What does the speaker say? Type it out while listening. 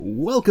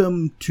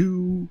Welcome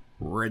to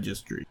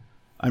Registry.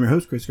 I'm your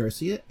host, Chris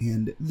Garcia,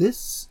 and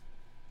this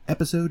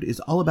episode is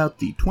all about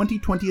the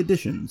 2020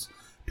 additions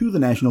to the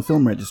National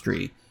Film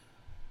Registry.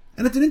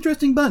 And it's an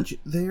interesting bunch.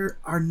 There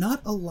are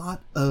not a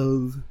lot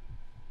of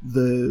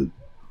the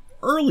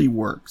early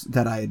works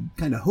that I'd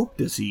kind of hoped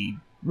to see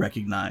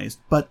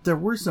recognized, but there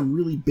were some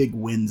really big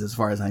wins as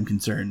far as I'm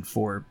concerned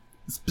for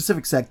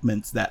specific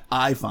segments that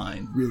I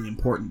find really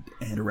important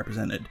and are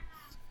represented.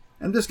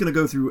 I'm just going to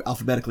go through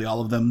alphabetically all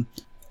of them.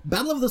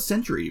 Battle of the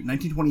Century,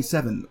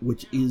 1927,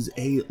 which is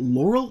a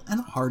Laurel and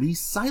Hardy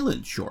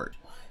silent short.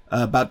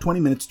 About 20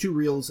 minutes, 2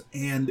 reels,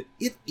 and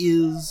it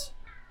is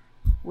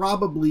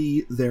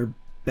probably their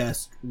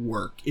best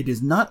work. It is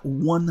not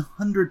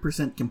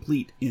 100%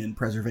 complete in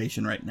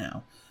preservation right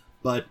now,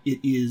 but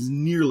it is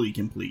nearly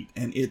complete,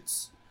 and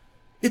it's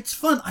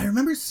fun. I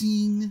remember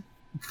seeing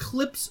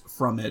clips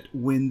from it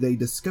when they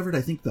discovered,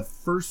 I think, the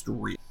first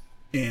reel,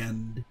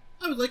 and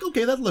I was like,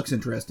 okay, that looks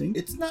interesting.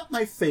 It's not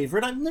my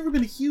favorite. I've never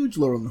been a huge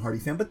Laurel and Hardy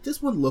fan, but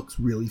this one looks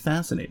really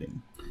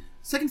fascinating.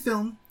 Second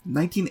film,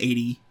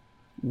 1980,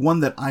 one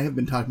that I have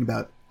been talking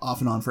about off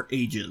and on for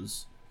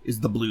ages, is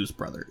The Blues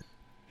Brothers.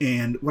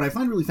 And what I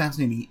find really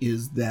fascinating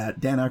is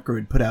that Dan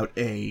Aykroyd put out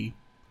a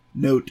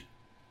note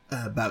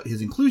about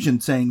his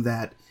inclusion saying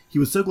that he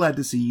was so glad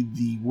to see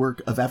the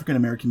work of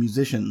African-American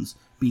musicians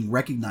being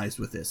recognized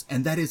with this.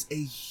 And that is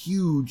a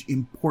huge,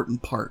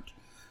 important part.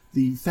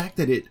 The fact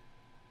that it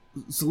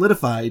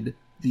solidified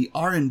the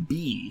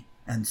R&B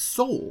and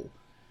soul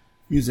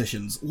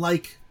musicians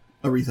like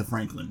Aretha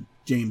Franklin,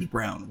 James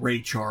Brown,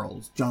 Ray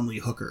Charles, John Lee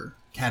Hooker,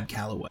 Cab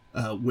Calloway,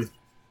 with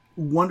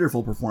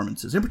wonderful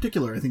performances. In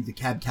particular, I think the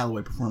Cab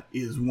Calloway performance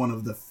is one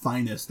of the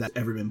finest that's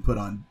ever been put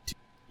on TV,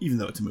 even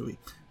though it's a movie.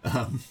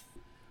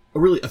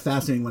 A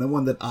fascinating one, and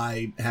one that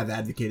I have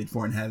advocated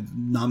for and have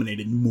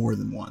nominated more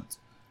than once.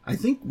 I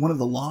think one of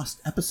the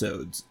lost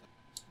episodes,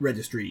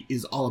 Registry,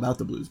 is all about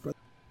the Blues Brothers.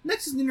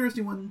 Next is an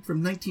interesting one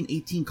from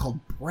 1918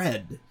 called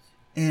Bread,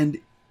 and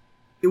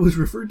it was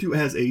referred to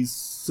as a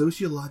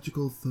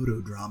sociological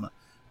photodrama.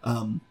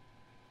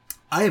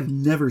 I have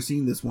never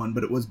seen this one,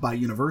 but it was by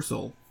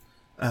Universal,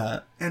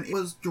 and it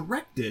was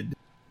directed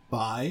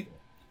by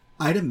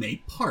Ida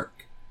Mae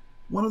Park,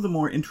 one of the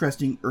more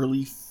interesting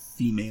early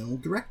female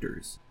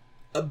directors.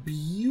 A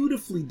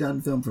beautifully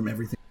done film from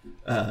everything.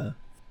 The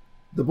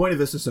Buena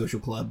Vista Social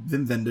Club,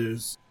 Wim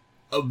Wenders,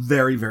 a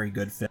very, very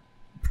good film.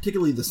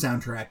 Particularly the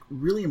soundtrack,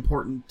 really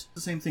important.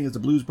 The same thing as the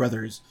Blues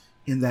Brothers,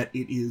 in that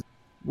it is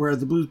where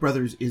the Blues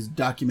Brothers is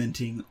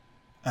documenting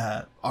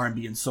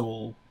R&B and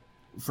soul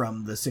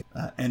from the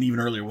 60s, and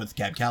even earlier with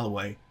Cab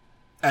Calloway,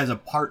 as a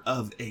part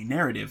of a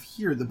narrative.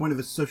 Here, the Buena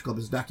Vista Social Club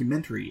is a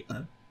documentary,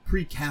 a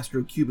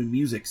pre-Castro Cuban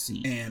music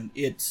scene, and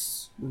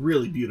it's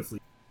really beautifully.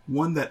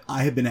 One that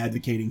I have been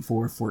advocating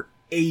for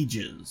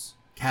ages.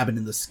 Cabin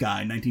in the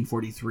Sky,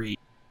 1943.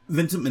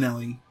 Vincent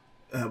Minnelli,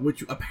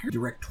 which apparently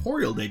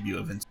directorial debut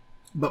of Vincent.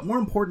 But more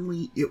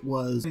importantly, it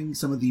was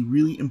some of the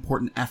really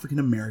important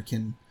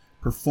African-American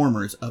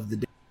performers of the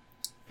day.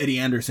 Eddie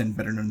Anderson,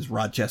 better known as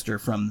Rochester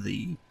from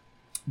the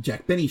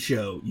Jack Benny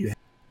Show. You had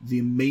the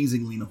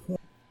amazing Lena Horne.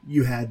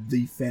 You had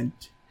the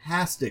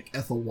fantastic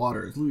Ethel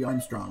Waters, Louis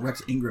Armstrong,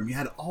 Rex Ingram. You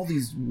had all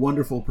these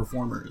wonderful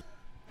performers.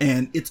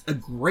 And it's a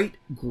great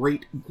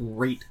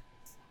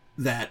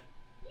that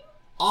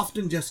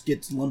often just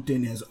gets lumped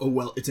in as, oh,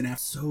 well, it's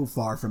so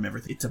far from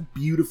everything. It's a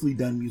beautifully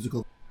done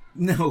musical.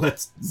 Now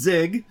let's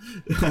zig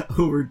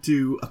over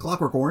to A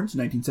Clockwork Orange,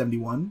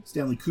 1971.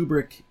 Stanley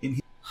Kubrick,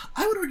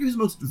 I would argue, his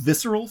most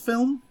visceral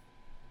film.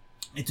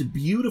 It's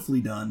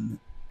beautifully done,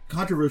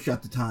 controversial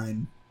at the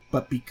time,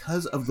 but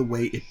because of the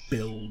way it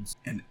builds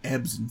and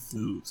ebbs and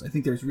flows, I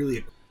think there's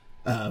really,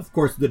 of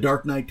course, The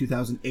Dark Knight,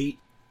 2008,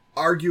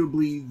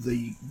 arguably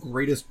the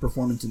greatest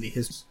performance in the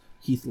history.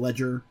 Heath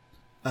Ledger.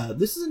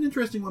 This is an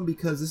interesting one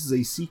because this is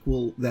a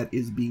sequel that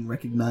is being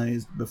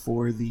recognized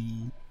before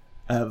the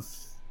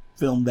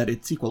film that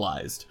it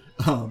sequelized.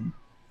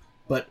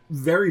 But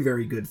very,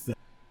 very good film.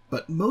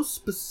 But most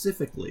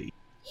specifically,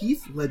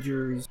 Heath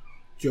Ledger's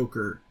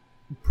Joker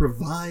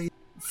provides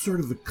sort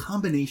of a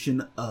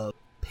combination of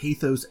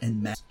pathos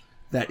and mess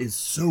that is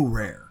so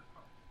rare.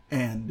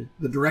 And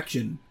the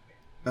direction,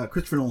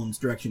 Christopher Nolan's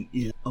direction,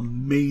 is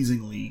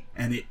amazingly,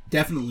 and it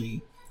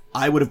definitely,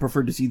 I would have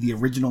preferred to see the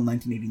original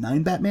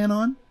 1989 Batman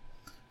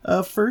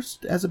on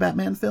first as a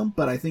Batman film,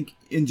 but I think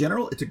in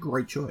general it's a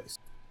great choice.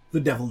 The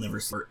Devil Never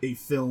Sleeps, a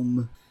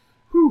film,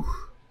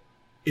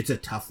 it's a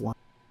tough one.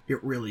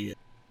 It really is.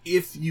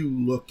 If you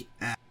look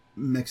at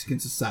Mexican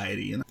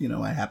society, and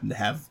I happen to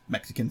have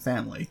Mexican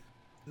family,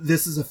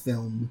 this is a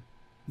film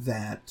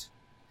that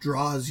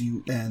draws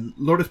you, and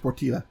Lourdes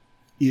Portilla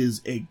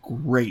is a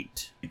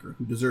great thinker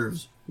who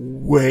deserves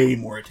way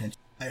more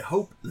attention. I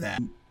hope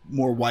that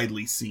more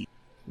widely seen.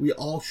 We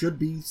all should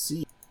be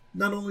seen,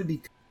 not only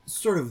because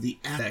sort of the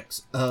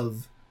aspects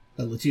of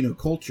a Latino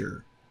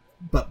culture,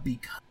 but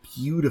because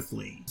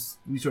beautifully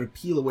we sort of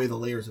peel away the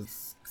layers of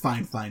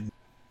fine.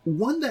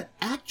 One that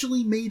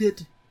actually made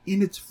it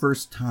in its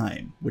first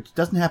time, which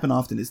doesn't happen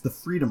often, is The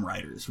Freedom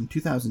Riders from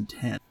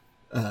 2010.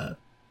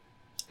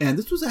 And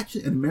this was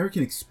actually an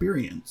American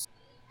Experience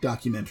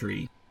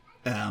documentary,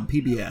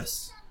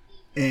 PBS.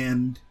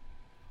 And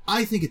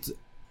I think it's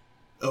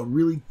a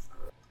really,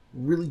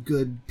 really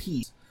good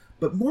piece.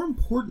 But more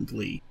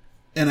importantly,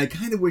 and I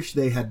kind of wish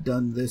they had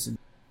done this,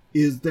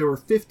 is there were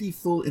 50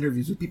 full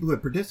interviews with people who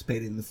had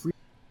participated in the free.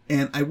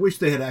 And I wish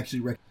they had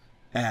actually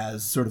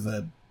as sort of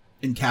a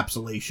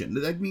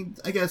encapsulation. I mean,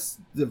 I guess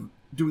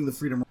doing the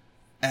Freedom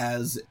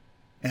as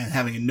and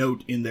having a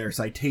note in their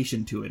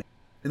citation to it,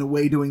 in a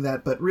way doing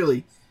that, but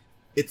really,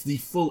 it's the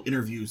full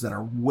interviews that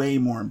are way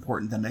more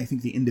important than I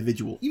think the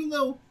individual. Even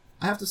though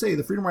I have to say,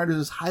 The Freedom Riders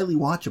is highly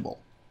watchable.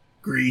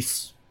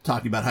 Grease,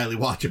 talking about highly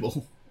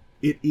watchable.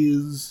 It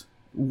is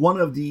one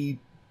of the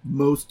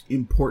most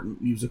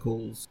important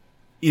musicals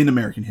in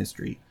American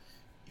history.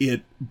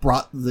 It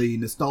brought the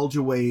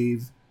nostalgia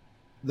wave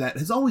that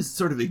has always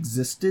sort of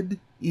existed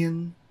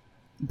in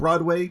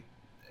Broadway,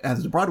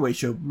 as the Broadway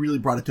show really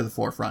brought it to the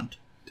forefront.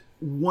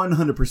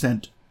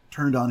 100%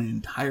 turned on an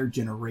entire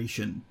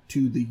generation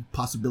to the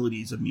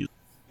possibilities of music.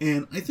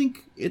 And I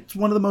think it's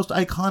one of the most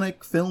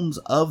iconic films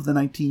of the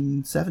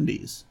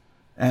 1970s.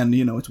 And,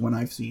 you know, it's one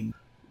I've seen.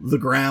 The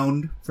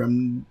Ground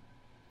from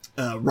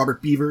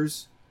Robert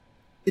Beavers.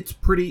 It's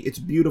pretty, it's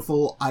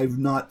beautiful. I've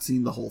not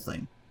seen the whole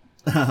thing.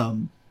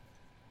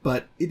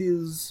 But it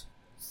is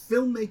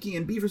filmmaking,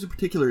 and Beavers in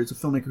particular is a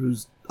filmmaker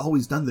who's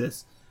always done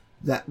this,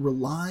 that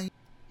rely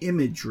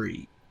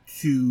imagery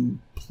to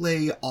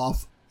play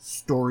off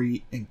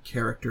story and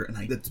character, and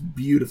that's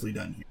beautifully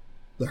done here.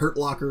 The Hurt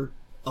Locker,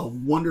 a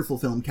wonderful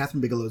film,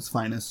 Catherine Bigelow's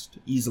finest,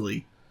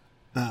 easily.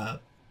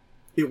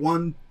 It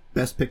won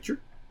Best Picture.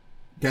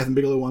 Catherine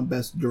Bigelow won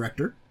Best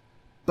Director.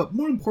 But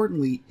more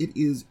importantly, it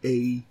is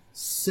a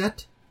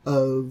set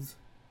of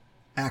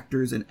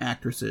actors and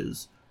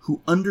actresses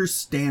who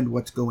understand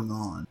what's going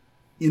on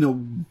in a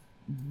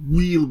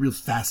real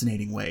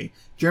fascinating way.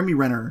 Jeremy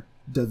Renner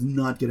does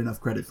not get enough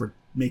credit for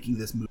making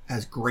this movie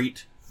as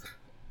great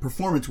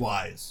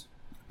performance-wise,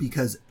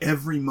 because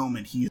every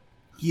moment he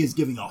is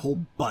giving a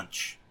whole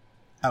bunch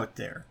out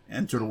there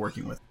and sort of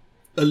working with.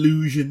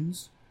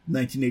 Illusions,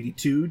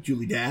 1982,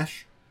 Julie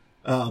Dash.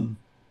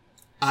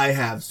 I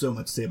have so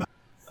much to say about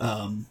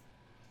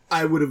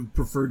I would have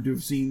preferred to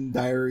have seen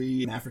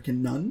Diary of an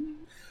African Nun,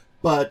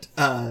 but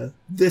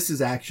this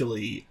is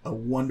actually a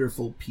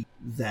wonderful piece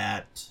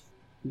that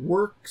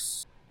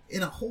works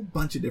in a whole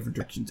bunch of different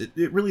directions.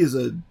 It really is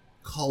a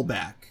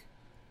callback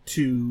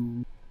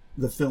to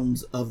the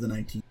films of the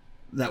 19th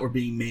that were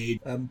being made,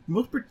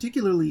 most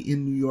particularly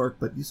in New York,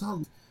 but you saw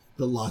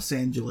the Los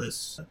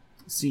Angeles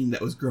scene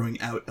that was growing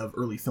out of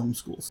early film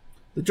schools.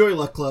 The Joy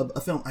Luck Club,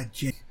 a film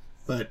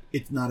but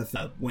it's not a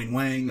film. Wayne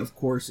Wang, of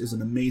course, is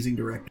an amazing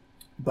director.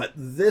 But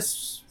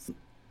this,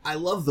 I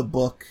love the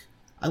book.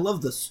 I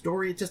love the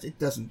story. It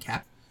doesn't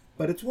cap.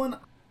 But it's one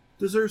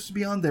deserves to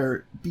be on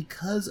there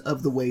because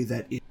of the way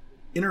that it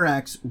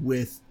interacts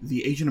with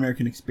the Asian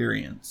American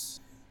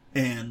experience.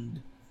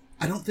 And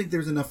I don't think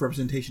there's enough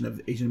representation of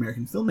Asian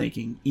American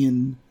filmmaking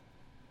in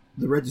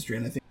the registry.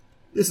 And I think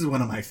this is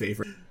one of my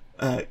favorite.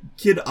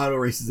 Kid auto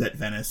races at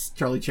Venice.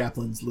 Charlie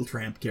Chaplin's Little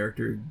Tramp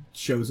character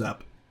shows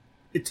up.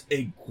 It's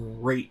a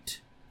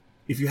great...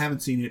 If you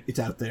haven't seen it, it's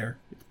out there.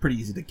 It's pretty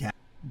easy to catch.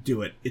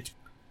 Do it. It's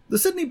the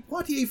Sidney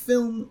Poitier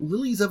film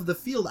Lilies of the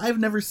Field. I've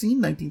never seen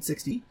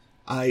 1960.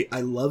 I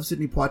love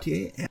Sidney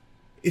Poitier, and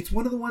it's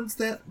one of the ones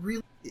that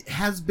really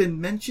has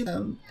been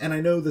mentioned. And I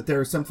know that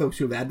there are some folks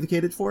who have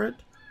advocated for it.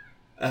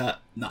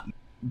 Not,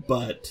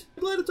 but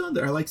I'm glad it's on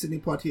there. I like Sidney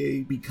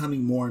Poitier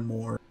becoming more and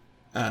more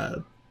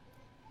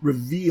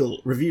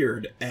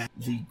revered as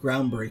the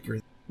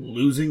groundbreaker.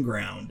 Losing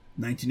Ground,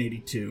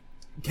 1982.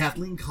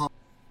 Kathleen Collins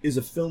is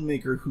a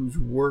filmmaker whose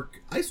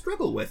work I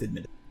struggle with,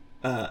 admittedly.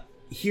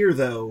 Here,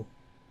 though,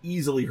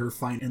 easily her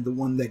fine, and the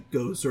one that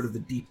goes sort of the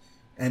deep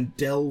and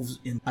delves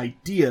in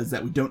ideas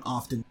that we don't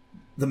often.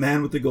 The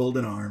Man with the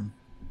Golden Arm.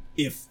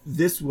 If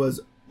this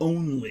was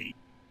only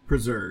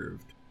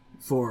preserved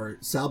for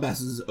Sal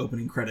Bass's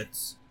opening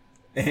credits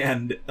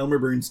and Elmer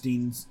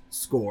Bernstein's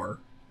score,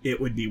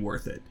 it would be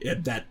worth it.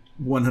 That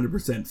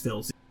 100%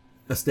 fills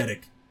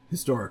aesthetic,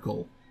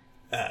 historical,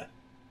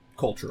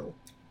 cultural.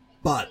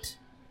 But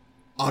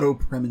Otto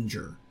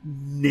Preminger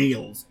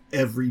nails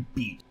every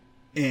beat.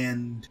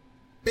 And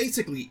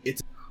basically,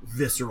 it's a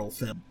visceral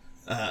film.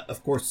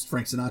 Of course,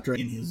 Frank Sinatra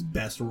in his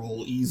best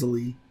role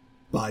easily,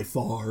 by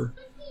far.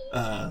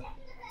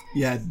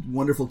 You had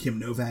wonderful Kim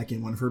Novak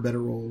in one of her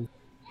better roles.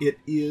 It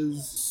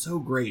is so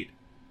great.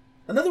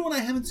 Another one I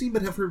haven't seen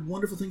but have heard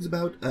wonderful things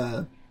about,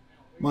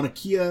 Mauna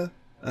Kea,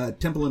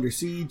 Temple Under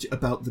Siege,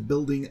 about the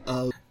building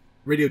of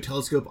radio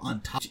telescope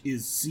on top, which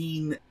is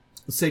seen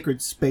a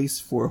sacred space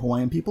for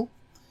Hawaiian people.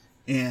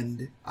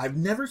 And I've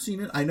never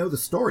seen it. I know the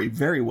story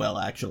very well,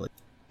 actually.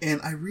 And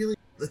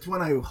that's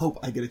one I hope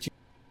I get a chance.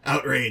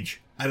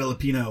 Outrage, Ida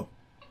Lupino.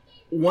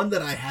 One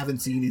that I haven't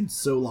seen in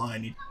so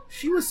long.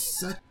 She was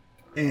such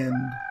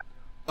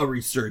a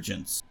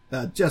resurgence.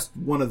 Just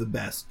one of the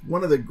best.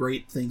 One of the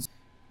great things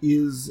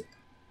is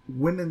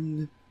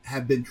women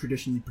have been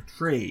traditionally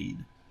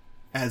portrayed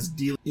as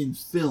dealing in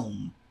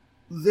film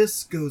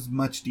this goes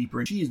much deeper,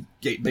 and she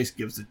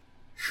basically gives it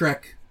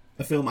Shrek,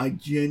 a film I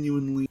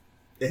genuinely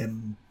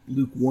am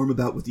lukewarm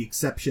about, with the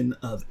exception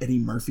of Eddie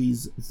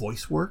Murphy's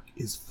voice work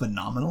is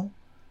phenomenal.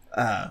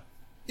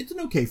 It's an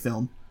okay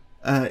film.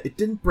 It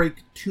didn't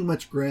break too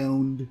much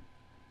ground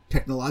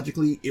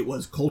technologically. It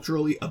was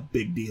culturally a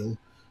big deal.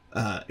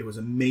 It was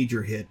a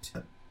major hit.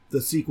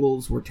 The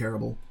sequels were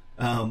terrible.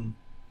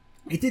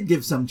 It did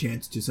give some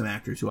chance to some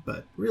actors,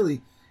 but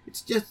really,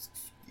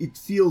 it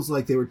feels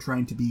like they were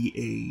trying to be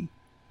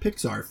a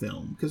Pixar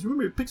film. Because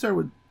remember, Pixar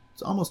was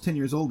almost 10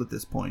 years old at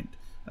this point,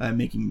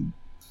 making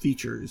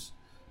features.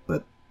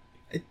 But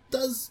it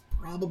does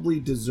probably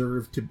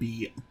deserve to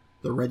be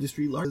the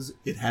registry large.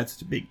 It had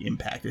such a big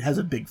impact. It has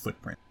a big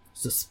footprint.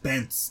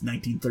 Suspense,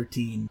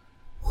 1913.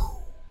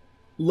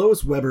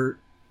 Lois Weber,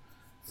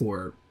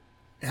 for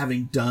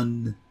having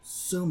done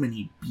so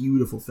many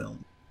beautiful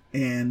films.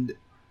 And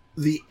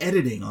the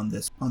editing on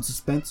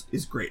Suspense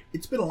is great.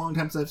 It's been a long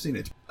time since I've seen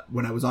it.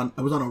 When I was on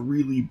a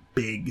really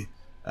big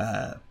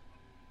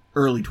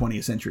early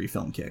 20th century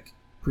film kick,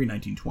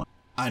 pre-1920.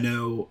 I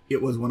know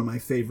it was one of my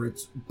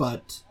favorites,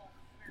 but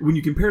when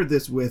you compare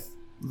this with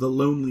The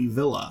Lonely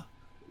Villa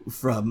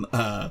from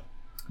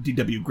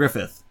D.W.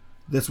 Griffith,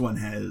 this one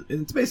and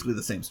it's basically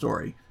the same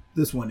story.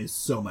 This one is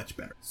so much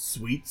better.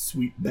 Sweet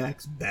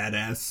Sweetback's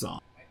badass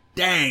song.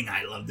 Dang,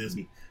 I love this.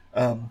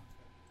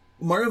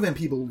 Mario Van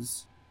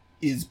Peebles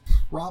is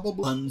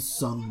probably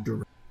unsung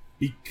director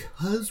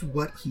because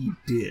what he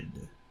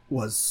did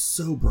was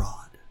so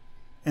broad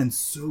and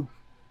so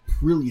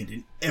brilliant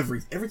in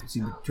everything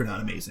seemed to turn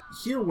out amazing.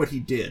 Here, what he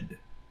did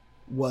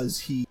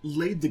was he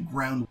laid the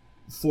ground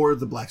for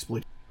the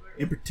blaxploitation.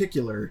 In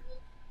particular,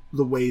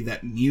 the way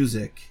that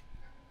music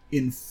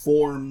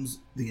informs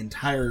the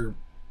entire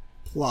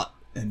plot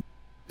and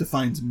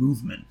defines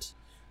movement.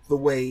 The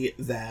way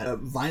that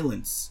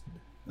violence,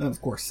 and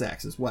of course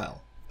sex as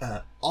well.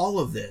 All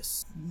of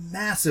this,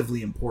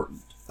 massively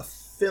important. A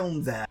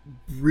film that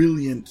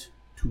brilliant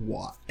to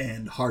watch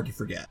and hard to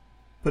forget.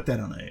 Put that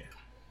on a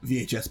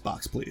VHS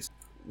box, please.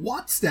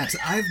 Wattstax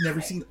I've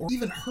never seen or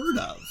even heard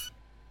of.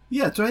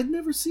 Yeah, so I'd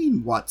never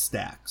seen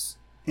Wattstax.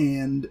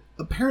 And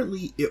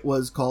apparently it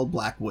was called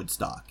Black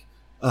Woodstock.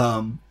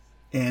 And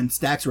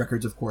Stax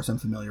Records, of course, I'm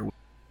familiar with.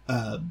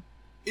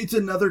 It's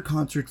another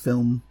concert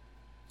film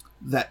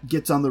that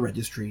gets on the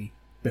registry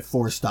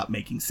before Stop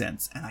Making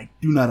Sense, and I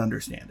do not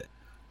understand it.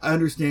 I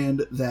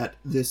understand that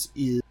this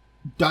is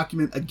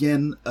document,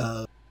 again,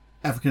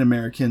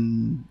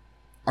 African-American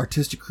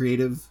artistic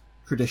creative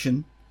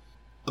tradition,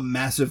 a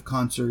massive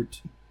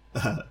concert,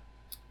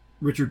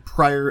 Richard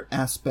Pryor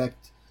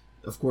aspect,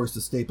 of course,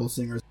 the staple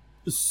singers,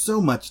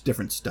 so much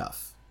different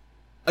stuff.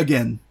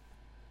 Again,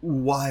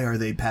 why are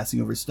they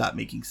passing over Stop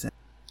Making Sense?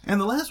 And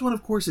the last one,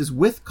 of course, is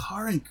With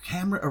Car and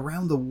Camera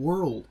Around the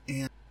World,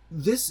 and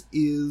this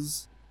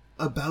is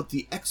about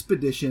the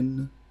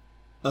expedition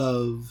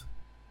of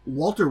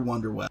Walter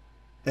Wonderwell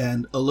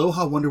and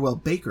Aloha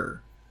Wonderwell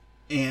Baker,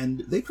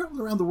 and they traveled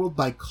around the world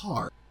by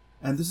car,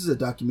 and this is a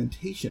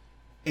documentation.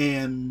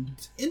 And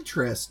it's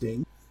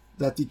interesting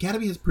that the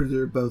Academy has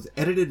preserved both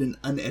edited and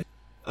unedited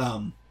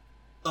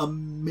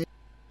a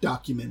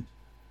document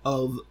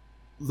of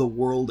the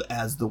world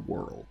as the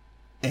world.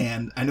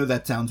 And I know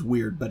that sounds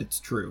weird, but it's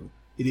true.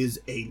 It is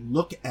a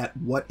look at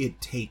what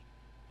it takes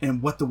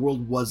and what the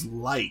world was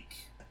like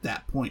at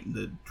that point in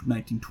the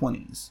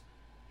 1920s.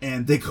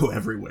 And they go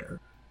everywhere.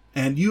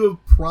 And you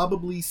have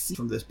probably seen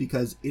from this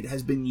because it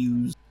has been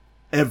used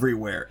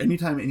everywhere.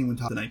 Anytime anyone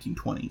talks the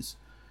 1920s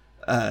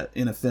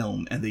in a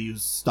film and they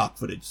use stock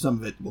footage, some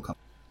of it will come.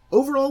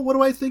 Overall, what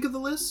do I think of the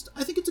list?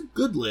 I think it's a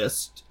good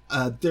list.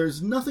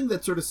 There's nothing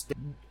that's sort of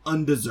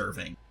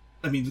undeserving.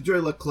 I mean, the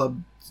Joy Luck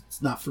Club,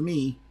 it's not for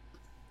me.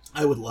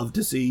 I would love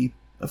to see,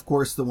 of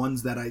course, the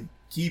ones that I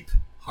keep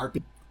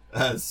harping,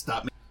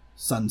 Stop Me,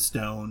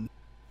 Sunstone.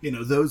 You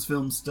know, those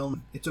films still,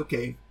 it's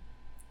okay.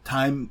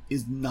 Time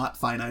is not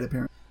finite,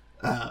 apparently.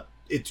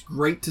 It's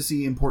great to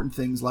see important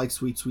things like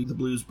Sweet Sweet, The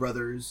Blues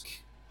Brothers,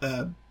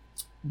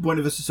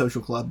 Buena Vista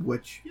Social Club,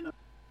 which, you know,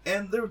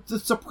 and the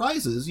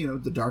surprises, you know,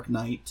 The Dark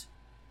Knight,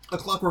 A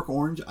Clockwork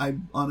Orange, I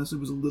honestly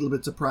was a little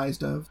bit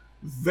surprised of.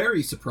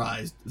 Very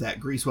surprised that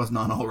Grease wasn't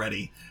on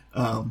already.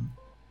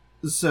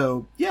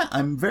 So, yeah,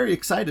 I'm very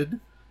excited.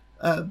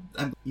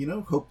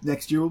 Hope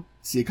next year we'll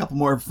see a couple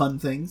more fun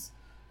things.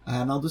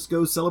 And I'll just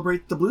go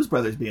celebrate the Blues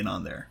Brothers being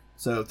on there.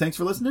 So, thanks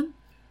for listening.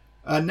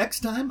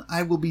 Next time,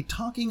 I will be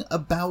talking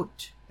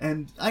about,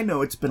 and I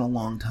know it's been a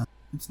long time.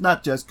 It's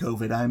not just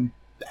COVID. I'm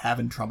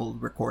having trouble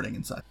recording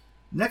and such.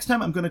 Next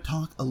time, I'm going to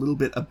talk a little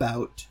bit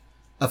about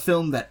a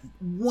film that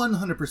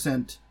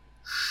 100%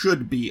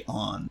 should be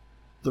on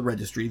the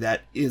registry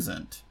that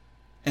isn't.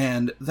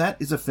 And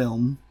that is a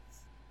film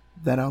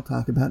that I'll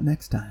talk about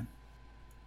next time.